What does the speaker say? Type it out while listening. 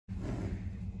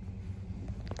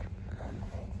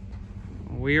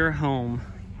We are home.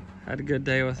 Had a good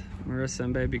day with Marissa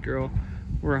and baby girl.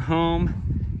 We're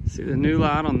home. See the new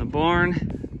light on the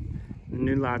barn. The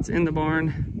new light's in the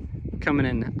barn. Coming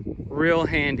in real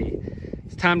handy.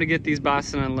 It's time to get these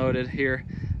bison unloaded here.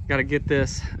 Got to get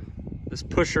this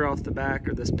pusher off the back,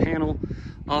 or this panel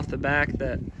off the back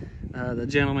that the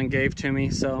gentleman gave to me.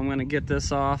 So I'm gonna get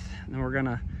this off, and then we're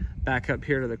gonna back up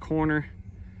here to the corner,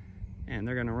 and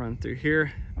they're gonna run through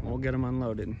here, and we'll get them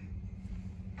unloaded.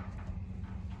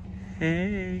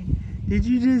 Hey, did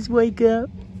you just wake up?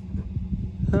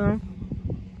 Huh?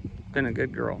 Been a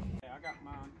good girl. Hey, I got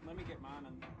mine. Let me get mine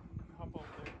and hop over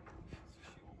there so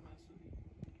she won't mess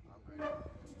with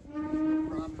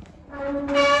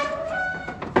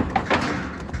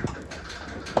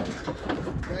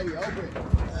you. Ready, open.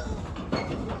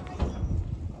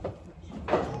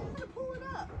 Pull it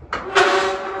up.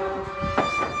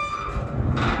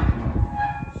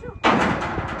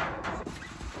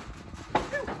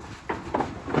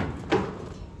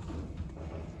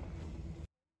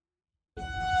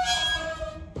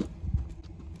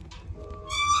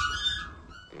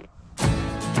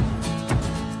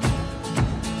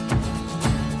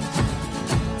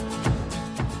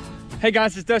 Hey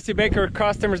guys, it's Dusty Baker with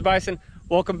Cross Timbers Bison.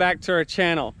 Welcome back to our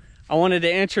channel. I wanted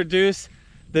to introduce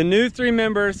the new 3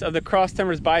 members of the Cross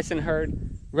Timbers Bison herd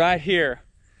right here.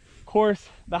 Of course,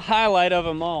 the highlight of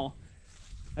them all,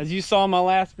 as you saw in my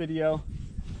last video,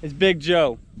 is Big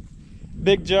Joe.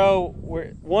 Big Joe,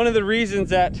 one of the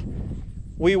reasons that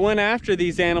we went after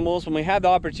these animals when we had the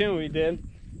opportunity we did,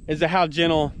 is how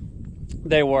gentle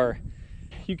they were.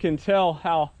 You can tell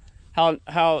how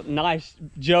nice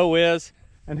Joe is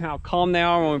and how calm they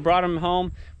are when we brought them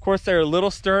home. Of course, they're a little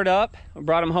stirred up. We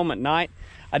brought them home at night.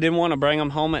 I didn't want to bring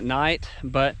them home at night,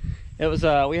 but it was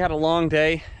we had a long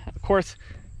day. Of course,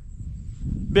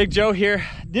 Big Joe here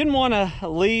didn't want to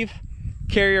leave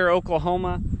Carrier,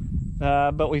 Oklahoma,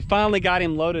 but we finally got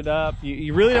him loaded up.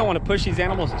 You really don't want to push these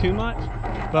animals too much,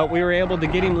 but we were able to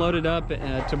get him loaded up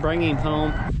to bring him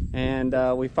home,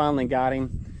 and we finally got him.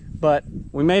 But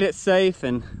we made it safe,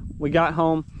 and we got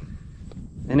home,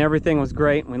 and everything was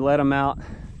great. We let him out.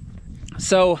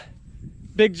 So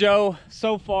Big Joe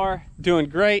so far doing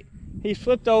great. He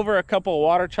flipped over a couple of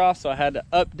water troughs, so I had to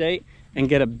update and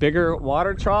get a bigger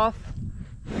water trough,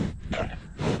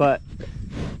 but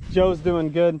Joe's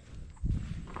doing good,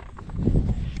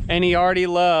 and he already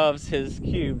loves his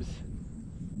cubes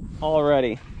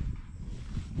already.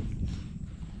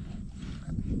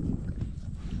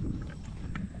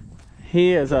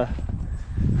 He is a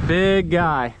big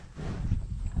guy.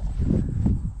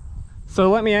 So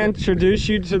let me introduce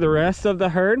you to the rest of the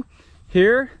herd.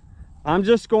 Here, I'm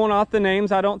just going off the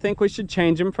names. I don't think we should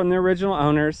change them from the original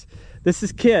owners. This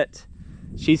is Kit.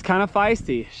 She's kind of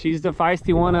feisty. She's the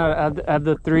feisty one of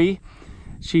the 3.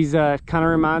 She's kind of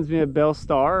reminds me of Belle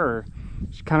Star, or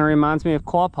she kind of reminds me of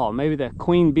Quapaw, maybe the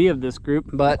queen bee of this group.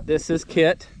 But this is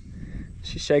Kit.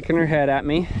 She's shaking her head at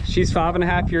me. She's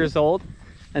 5.5 years old.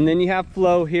 And then you have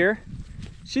Flo here.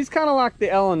 She's kind of like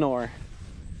the Eleanor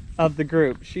of the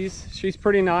group. She's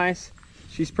pretty nice.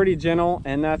 She's pretty gentle,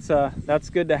 and that's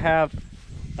good to have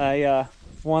a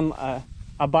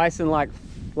bison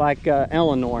like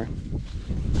Eleanor.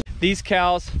 These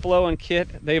cows, Flo and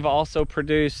Kit, they've also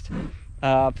produced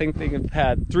I think they've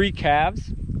had 3 calves,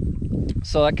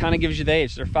 so that kind of gives you the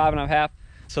age. They're 5.5,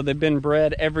 so they've been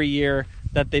bred every year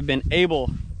that they've been able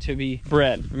to be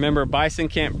bred. Remember, bison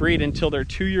can't breed until they're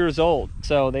 2 years old,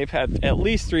 so they've had at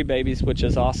least 3 babies, which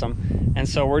is awesome. And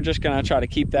so we're just gonna try to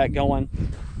keep that going.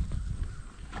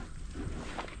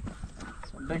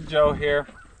 So Big Joe here,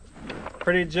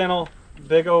 pretty gentle,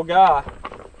 big old guy,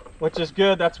 which is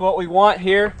good. That's what we want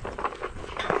here.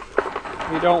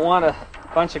 We don't want a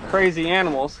bunch of crazy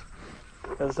animals,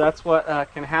 because that's what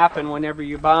can happen whenever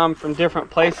you buy them from different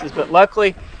places. But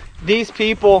luckily, these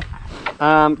people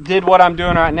did what I'm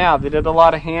doing right now. They did a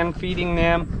lot of hand feeding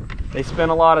them. They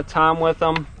spent a lot of time with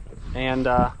them, and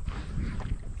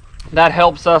that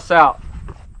helps us out.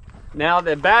 Now,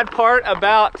 the bad part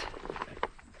about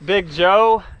Big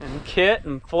Joe and Kit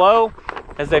and Flo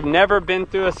is they've never been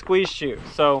through a squeeze chute.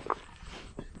 So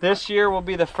this year will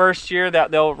be the first year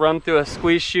that they'll run through a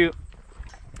squeeze chute,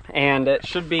 and it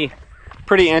should be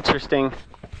pretty interesting,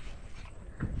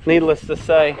 needless to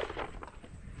say,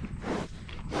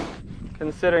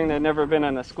 considering they've never been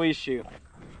in a squeeze chute.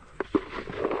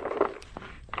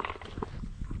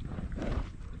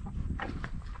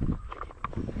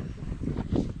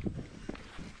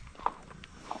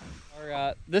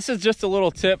 This is just a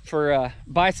little tip for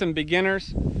bison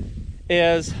beginners,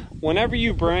 is whenever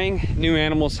you bring new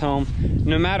animals home,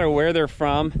 no matter where they're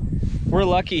from, we're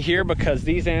lucky here because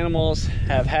these animals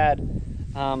have had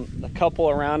a couple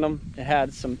around them. It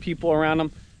had some people around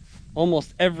them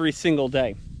almost every single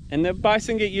day. And the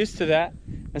bison get used to that.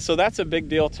 And so that's a big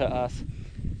deal to us.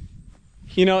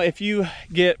 You know, if you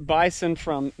get bison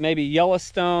from maybe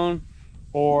Yellowstone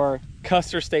or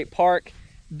Custer State Park,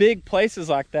 big places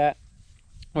like that,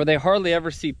 where they hardly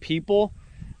ever see people,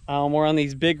 or on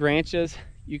these big ranches,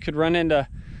 you could run into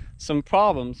some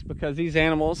problems because these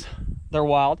animals, they're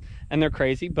wild and they're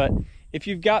crazy. But if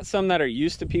you've got some that are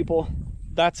used to people,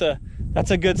 that's a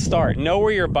good start. Know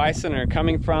where your bison are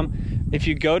coming from. If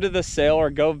you go to the sale or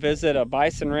go visit a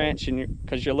bison ranch and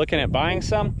because you're looking at buying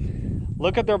some,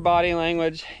 look at their body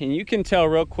language and you can tell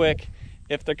real quick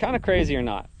if they're kind of crazy or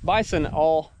not. Bison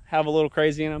all have a little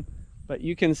crazy in them, but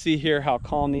you can see here how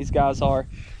calm these guys are.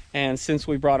 And since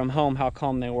we brought them home, how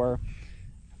calm they were.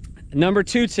 Number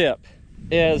 2 tip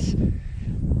is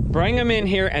bring them in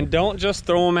here and don't just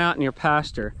throw them out in your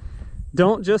pasture.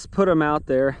 Don't just put them out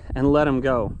there and let them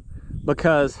go,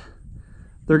 because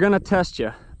they're going to test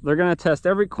you. They're going to test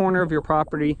every corner of your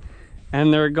property,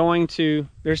 and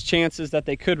there's chances that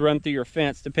they could run through your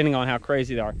fence depending on how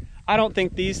crazy they are. I don't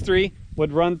think these 3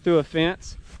 would run through a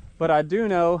fence, but I do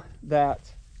know that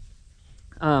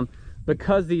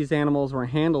because these animals were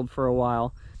handled for a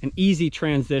while, an easy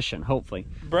transition, hopefully.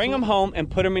 Bring them home and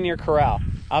put them in your corral.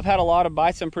 I've had a lot of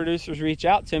bison producers reach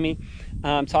out to me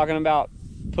talking about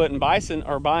putting bison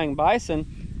or buying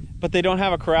bison, but they don't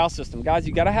have a corral system. Guys,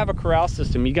 you gotta have a corral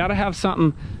system. You gotta have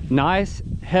something nice,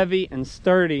 heavy, and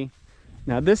sturdy.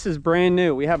 Now this is brand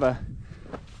new. We have a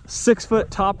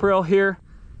 6-foot top rail here,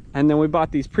 and then we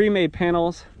bought these pre-made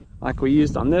panels like we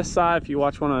used on this side. If you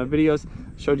watch one of my videos,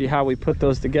 I showed you how we put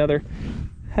those together.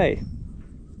 Hey.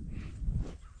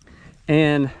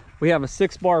 And we have a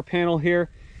 6-bar panel here.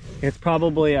 It's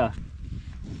probably a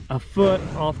foot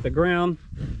off the ground.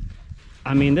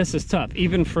 I mean, this is tough,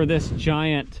 even for this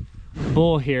giant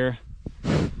bull here.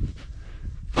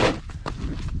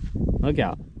 Look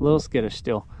out, a little skittish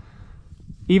still.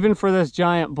 Even for this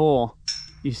giant bull,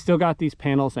 you still got these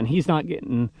panels, and he's not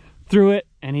getting through it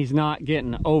and he's not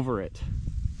getting over it.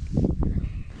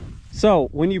 So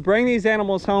when you bring these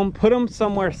animals home, put them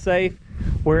somewhere safe,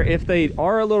 where if they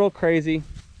are a little crazy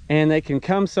and they can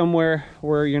come somewhere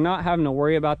where you're not having to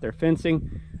worry about their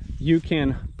fencing, you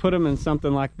can put them in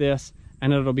something like this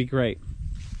and it'll be great.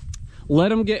 Let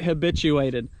them get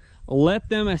habituated. Let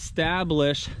them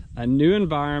establish a new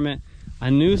environment, a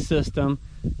new system,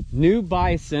 new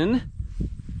bison,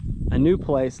 a new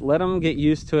place. Let them get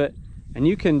used to it, and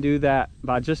you can do that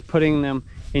by just putting them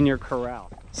in your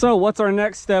corral. So what's our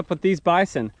next step with these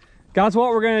bison? Guys,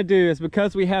 what we're gonna do is,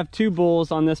 because we have 2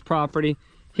 bulls on this property,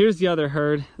 here's the other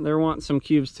herd. They're wanting some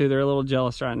cubes too. They're a little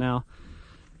jealous right now.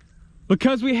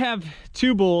 Because we have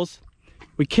 2 bulls,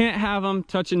 we can't have them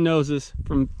touching noses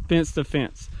from fence to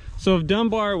fence. So if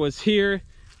Dunbar was here,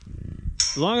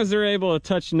 as long as they're able to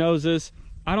touch noses,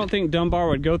 I don't think Dunbar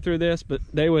would go through this, but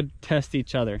they would test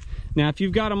each other. Now, if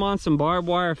you've got them on some barbed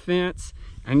wire fence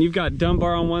and you've got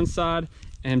Dunbar on one side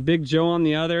and Big Joe on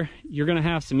the other, you're gonna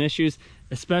have some issues,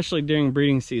 especially during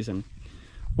breeding season.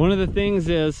 One of the things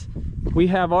is we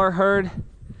have our herd,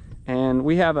 and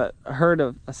we have a herd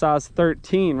of a size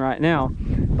 13 right now,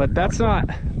 but that's not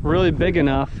really big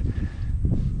enough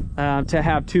to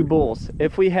have 2 bulls.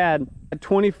 If we had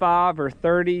 25 or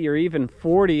 30 or even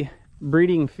 40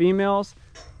 breeding females,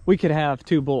 we could have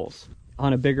 2 bulls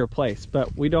on a bigger place,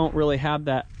 but we don't really have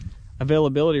that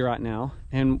availability right now,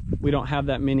 and we don't have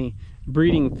that many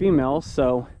breeding females,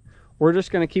 so we're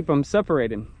just going to keep them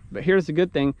separated. But here's the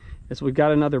good thing, is we've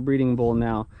got another breeding bull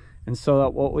now, and so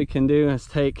that what we can do is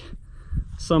take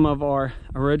some of our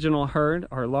original herd,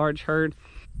 our large herd,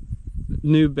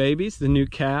 new babies, the new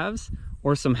calves,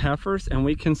 or some heifers, and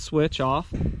we can switch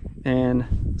off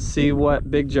and see what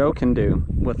Big Joe can do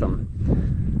with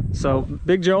them. So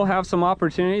Big Joe will have some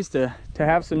opportunities to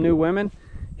have some new women.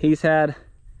 He's had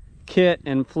Kit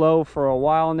and Flo for a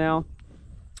while now,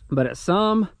 but at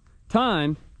some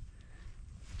time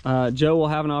Joe will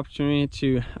have an opportunity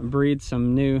to breed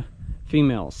some new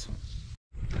females.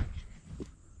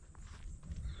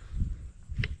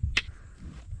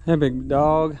 Hey, big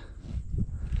dog.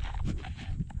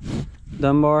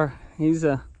 Dunbar, he's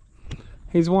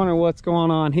wondering what's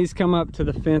going on. He's come up to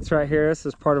the fence right here. This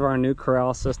is part of our new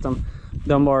corral system.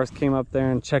 Dunbar's came up there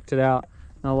and checked it out.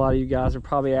 And a lot of you guys are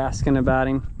probably asking about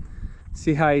him.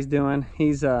 See how he's doing.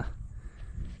 He's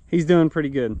doing pretty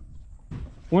good.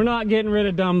 We're not getting rid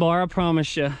of Dunbar, I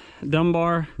promise you.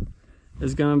 Dunbar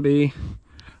is gonna be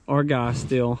our guy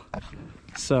still.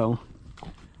 So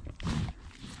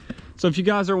if you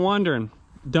guys are wondering,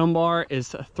 Dunbar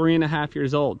is 3.5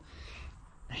 years old.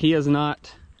 He is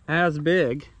not as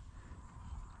big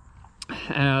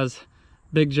as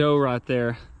Big Joe right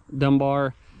there.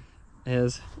 Dunbar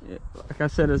is, like I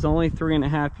said, is only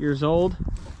 3.5 years old,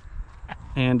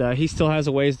 and he still has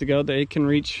a ways to go. They can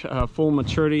reach full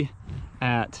maturity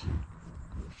at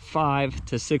 5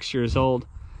 to 6 years old,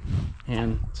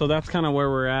 and so that's kind of where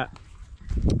we're at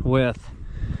with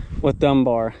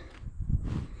Dunbar.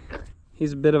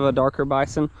 He's a bit of a darker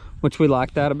bison, which we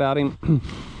like that about him.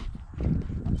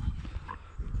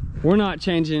 We're not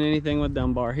changing anything with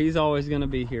Dunbar. He's always going to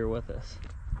be here with us.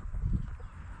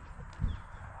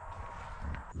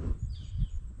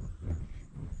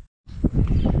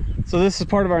 So this is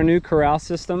part of our new corral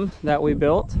system that we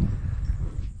built.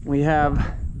 We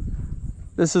have,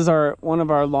 this is one of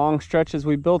our long stretches.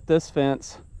 We built this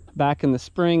fence back in the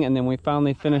spring, and then we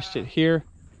finally finished it here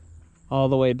all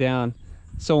the way down.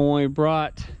 So when we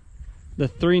brought the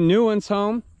 3 new ones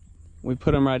home, we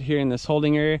put them right here in this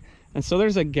holding area. And so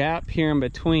there's a gap here in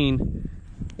between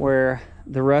where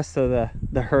the rest of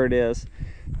the herd is.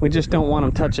 We just don't want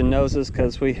them touching noses,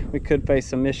 because we could face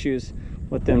some issues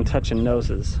with them touching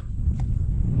noses.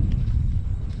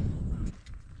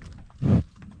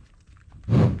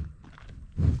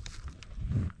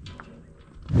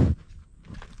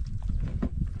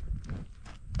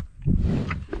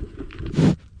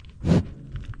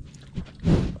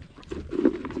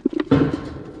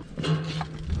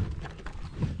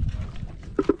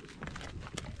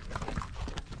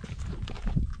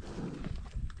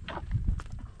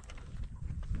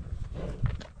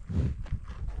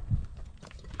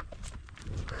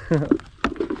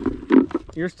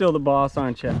 You're still the boss,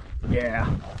 aren't you? Yeah.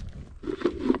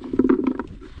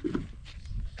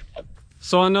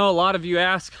 So I know a lot of you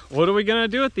ask, what are we gonna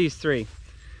do with these 3?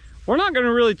 We're not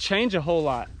gonna really change a whole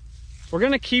lot. We're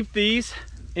gonna keep these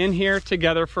in here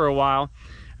together for a while.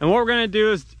 And what we're gonna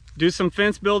do is do some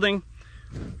fence building.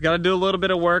 We gotta do a little bit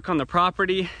of work on the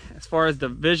property as far as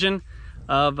division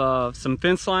of some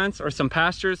fence lines or some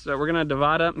pastures that we're gonna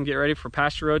divide up and get ready for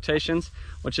pasture rotations,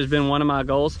 which has been one of my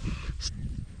goals.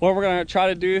 What we're gonna try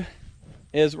to do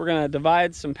is we're gonna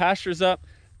divide some pastures up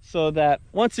so that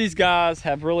once these guys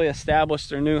have really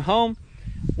established their new home,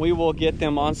 we will get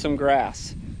them on some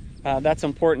grass. That's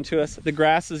important to us. The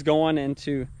grass is going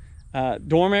into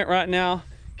dormant right now.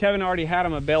 Kevin already had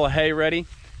them a bale of hay ready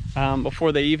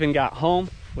before they even got home,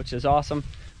 which is awesome.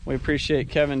 We appreciate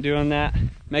Kevin doing that.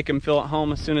 Make them feel at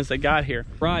home as soon as they got here.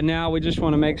 Right now, we just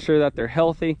want to make sure that they're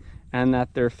healthy and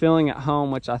that they're feeling at home,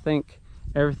 which I think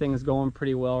everything is going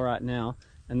pretty well right now.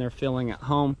 And they're feeling at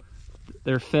home.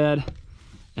 They're fed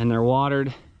and they're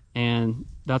watered, and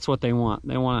that's what they want.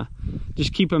 They want to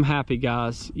just keep them happy,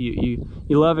 guys. You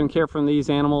love and care for these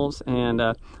animals, and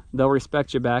they'll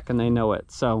respect you back, and they know it.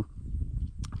 So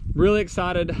really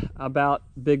excited about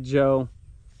Big Joe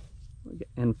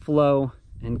and Flo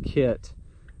and Kit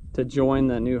to join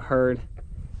the new herd,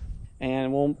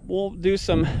 and we'll do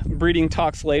some breeding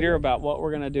talks later about what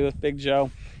we're going to do with Big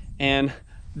Joe and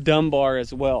Dunbar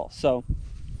as well. So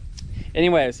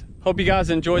anyways, hope you guys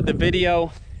enjoyed the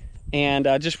video, and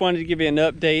I just wanted to give you an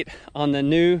update on the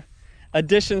new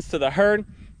additions to the herd.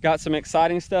 Got some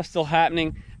exciting stuff still happening.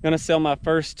 I'm going to sell my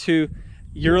first 2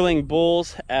 yearling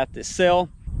bulls at the sale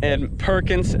in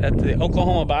Perkins at the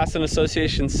Oklahoma Bison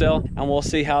Association sale, and we'll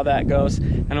see how that goes.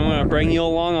 And I'm going to bring you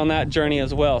along on that journey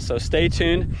as well. So stay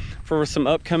tuned for some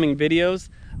upcoming videos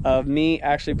of me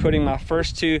actually putting my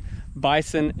first 2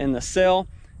 bison in the sale,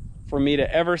 for me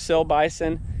to ever sell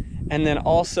bison, and then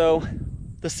also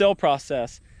the sale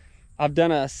process. I've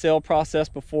done a sale process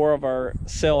before of our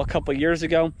sale a couple years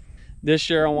ago.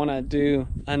 This year I want to do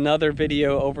another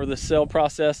video over the sale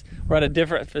process. We're at a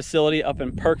different facility up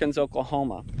in Perkins,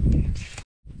 Oklahoma.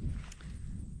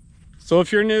 So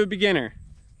if you're a new beginner,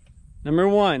 number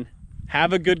 1,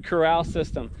 have a good corral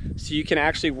system so you can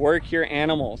actually work your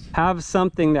animals. Have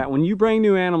something that when you bring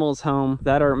new animals home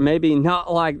that are maybe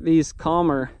not like these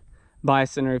calmer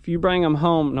bison, or if you bring them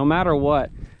home, no matter what,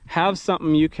 have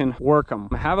something you can work them.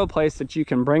 Have a place that you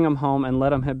can bring them home and let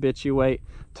them habituate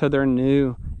to their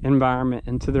new environment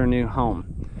and to their new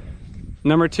home.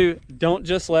 Number 2, don't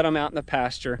just let them out in the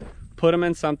pasture. Put them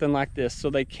in something like this so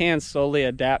they can slowly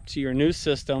adapt to your new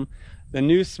system, the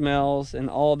new smells, and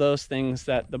all those things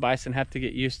that the bison have to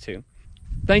get used to.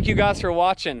 Thank you guys for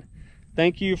watching.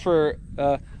 Thank you for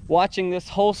watching this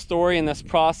whole story and this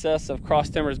process of Cross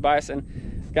Timbers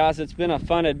Bison. Guys, it's been a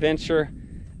fun adventure.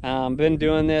 Been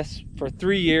doing this for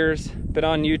 3 years, been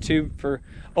on YouTube for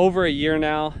over a year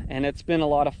now, and it's been a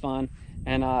lot of fun,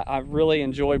 and I really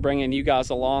enjoy bringing you guys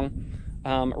along,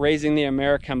 raising the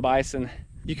American bison.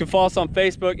 You can follow us on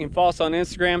Facebook, you can follow us on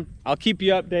Instagram. I'll keep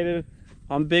you updated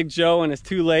on Big Joe and his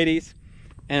 2 ladies,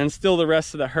 and still the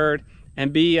rest of the herd.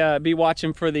 and be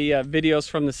watching for the videos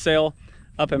from the sale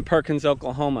up in Perkins,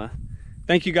 Oklahoma.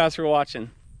 Thank you guys for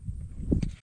watching.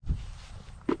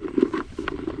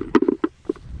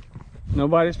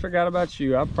 Nobody's forgot about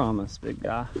you, I promise, big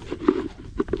guy.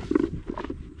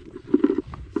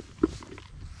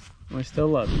 We still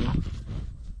love you.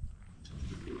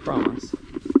 Promise.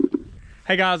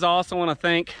 Hey guys, I also want to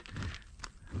thank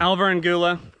Alvin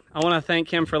Gula. I want to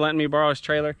thank him for letting me borrow his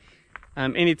trailer.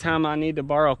 Anytime I need to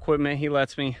borrow equipment, he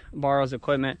lets me borrow his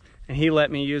equipment, and he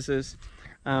let me use his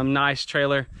nice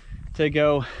trailer to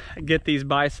go get these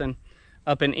bison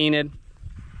up in Enid.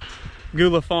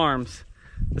 Gula Farms.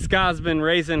 This guy's been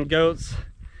raising goats.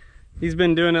 He's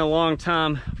been doing it a long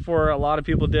time before a lot of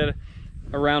people did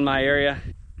around my area.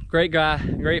 Great guy,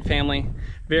 great family,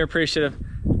 very appreciative.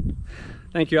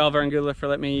 Thank you, Alvin Gula, for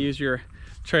letting me use your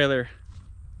trailer.